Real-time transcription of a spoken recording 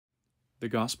The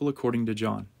Gospel according to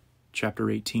John, chapter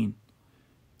 18.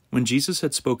 When Jesus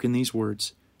had spoken these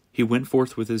words, he went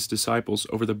forth with his disciples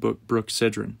over the brook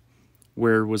Cedron,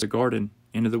 where was a garden,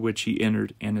 into the which he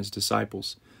entered and his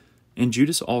disciples. And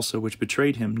Judas also, which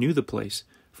betrayed him, knew the place,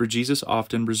 for Jesus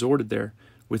often resorted there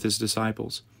with his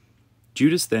disciples.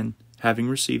 Judas then, having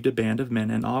received a band of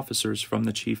men and officers from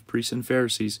the chief priests and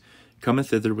Pharisees, cometh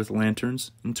thither with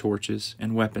lanterns and torches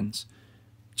and weapons.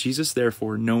 Jesus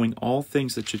therefore, knowing all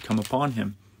things that should come upon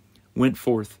him, went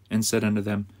forth and said unto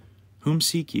them, Whom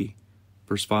seek ye?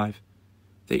 Verse 5.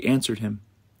 They answered him,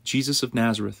 Jesus of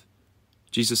Nazareth.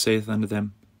 Jesus saith unto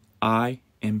them, I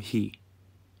am he.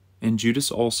 And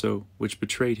Judas also, which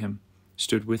betrayed him,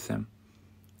 stood with them.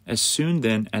 As soon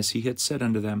then as he had said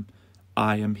unto them,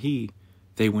 I am he,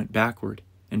 they went backward,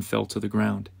 and fell to the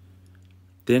ground.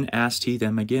 Then asked he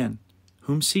them again,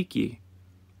 Whom seek ye?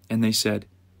 And they said,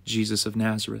 Jesus of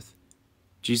Nazareth.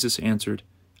 Jesus answered,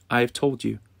 I have told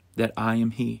you that I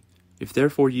am he. If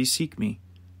therefore ye seek me,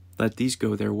 let these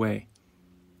go their way,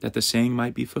 that the saying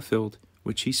might be fulfilled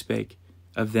which he spake,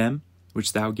 Of them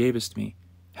which thou gavest me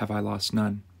have I lost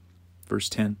none. Verse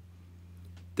 10.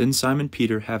 Then Simon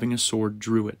Peter, having a sword,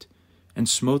 drew it, and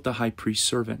smote the high priest's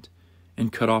servant,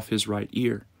 and cut off his right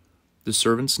ear. The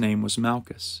servant's name was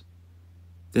Malchus.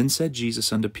 Then said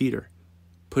Jesus unto Peter,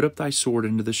 Put up thy sword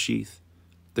into the sheath.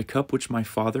 The cup which my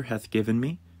Father hath given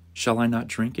me, shall I not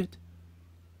drink it?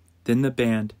 Then the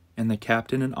band and the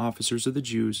captain and officers of the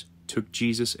Jews took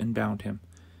Jesus and bound him,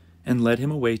 and led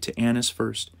him away to Annas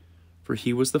first, for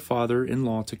he was the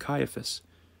father-in-law to Caiaphas,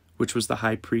 which was the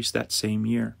high priest that same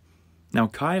year. Now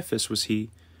Caiaphas was he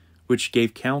which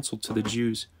gave counsel to the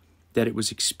Jews, that it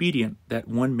was expedient that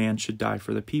one man should die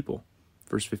for the people.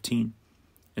 Verse 15.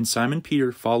 And Simon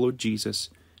Peter followed Jesus,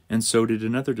 and so did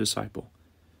another disciple.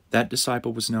 That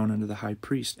disciple was known unto the high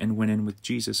priest, and went in with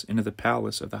Jesus into the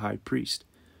palace of the high priest.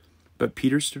 But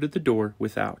Peter stood at the door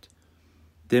without.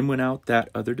 Then went out that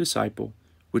other disciple,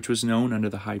 which was known unto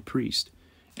the high priest,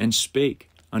 and spake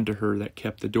unto her that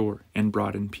kept the door, and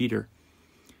brought in Peter.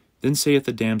 Then saith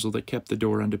the damsel that kept the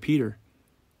door unto Peter,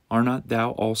 Art not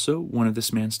thou also one of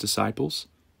this man's disciples?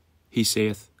 He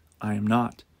saith, I am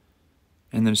not.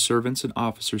 And the servants and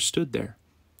officers stood there,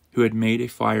 who had made a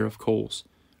fire of coals,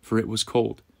 for it was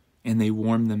cold, and they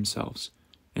warmed themselves.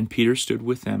 And Peter stood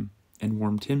with them, and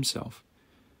warmed himself.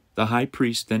 The high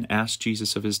priest then asked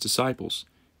Jesus of his disciples,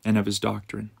 and of his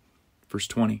doctrine. Verse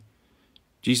 20.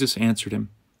 Jesus answered him,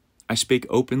 I spake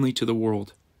openly to the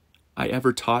world. I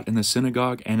ever taught in the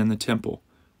synagogue and in the temple,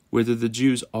 whither the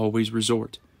Jews always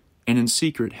resort, and in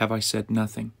secret have I said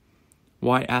nothing.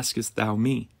 Why askest thou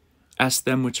me? Ask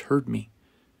them which heard me.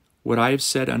 What I have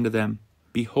said unto them,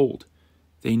 behold,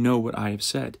 they know what I have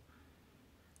said.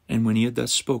 And when he had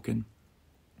thus spoken,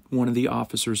 one of the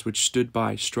officers which stood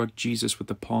by struck Jesus with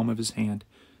the palm of his hand,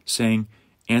 saying,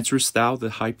 Answerest thou the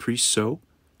high priest so?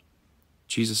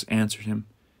 Jesus answered him,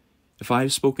 If I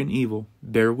have spoken evil,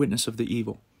 bear witness of the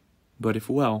evil. But if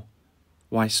well,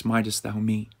 why smitest thou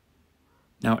me?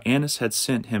 Now Annas had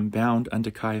sent him bound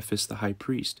unto Caiaphas the high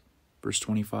priest. Verse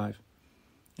 25.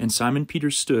 And Simon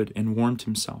Peter stood and warmed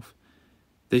himself.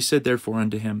 They said therefore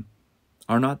unto him,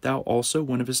 Art not thou also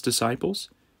one of his disciples?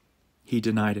 He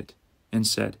denied it, and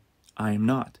said, I am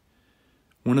not.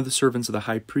 One of the servants of the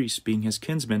high priest, being his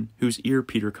kinsman, whose ear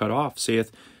Peter cut off,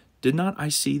 saith, Did not I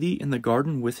see thee in the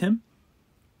garden with him?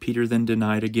 Peter then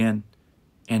denied again,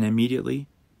 and immediately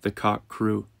the cock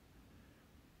crew.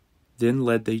 Then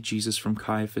led they Jesus from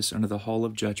Caiaphas unto the hall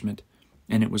of judgment,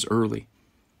 and it was early.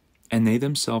 And they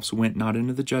themselves went not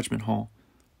into the judgment hall,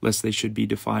 lest they should be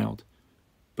defiled,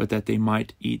 but that they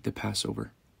might eat the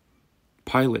Passover.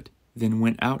 Pilate then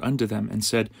went out unto them, and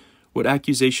said, What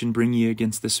accusation bring ye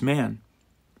against this man?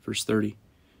 Verse 30.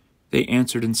 They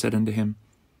answered and said unto him,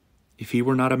 If he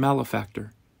were not a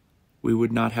malefactor, we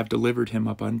would not have delivered him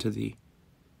up unto thee.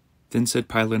 Then said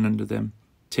Pilate unto them,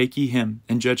 Take ye him,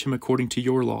 and judge him according to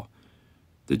your law.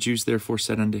 The Jews therefore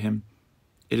said unto him,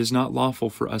 It is not lawful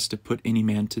for us to put any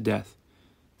man to death,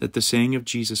 that the saying of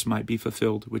Jesus might be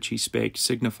fulfilled, which he spake,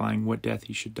 signifying what death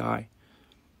he should die.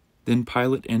 Then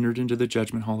Pilate entered into the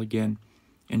judgment hall again,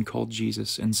 and called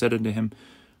Jesus, and said unto him,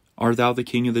 Art thou the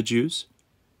king of the Jews?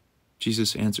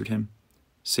 Jesus answered him,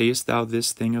 Sayest thou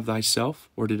this thing of thyself,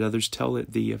 or did others tell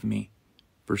it thee of me?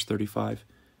 Verse 35.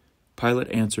 Pilate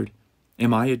answered,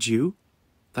 Am I a Jew?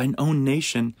 Thine own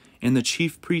nation and the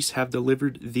chief priests have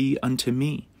delivered thee unto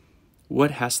me.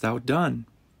 What hast thou done?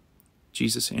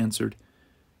 Jesus answered,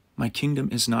 My kingdom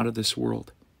is not of this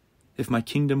world. If my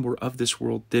kingdom were of this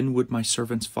world, then would my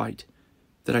servants fight,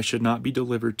 that I should not be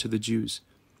delivered to the Jews.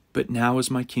 But now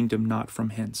is my kingdom not from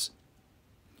hence.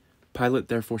 Pilate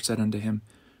therefore said unto him,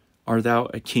 Art thou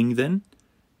a king then?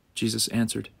 Jesus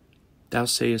answered, Thou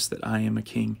sayest that I am a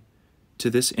king. To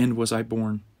this end was I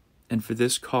born, and for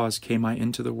this cause came I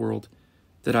into the world,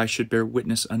 that I should bear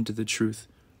witness unto the truth.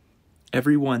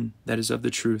 Every one that is of the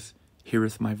truth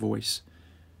heareth my voice.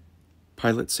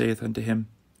 Pilate saith unto him,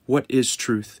 What is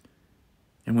truth?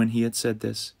 And when he had said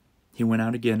this, he went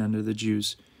out again unto the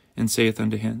Jews, and saith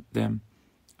unto them,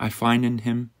 I find in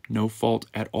him no fault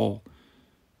at all.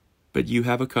 But you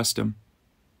have a custom,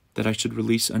 that I should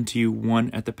release unto you one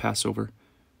at the Passover.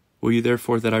 Will you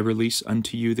therefore that I release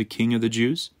unto you the King of the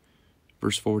Jews?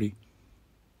 Verse 40.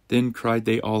 Then cried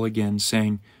they all again,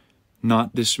 saying,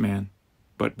 Not this man,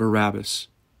 but Barabbas.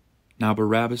 Now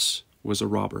Barabbas was a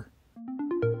robber.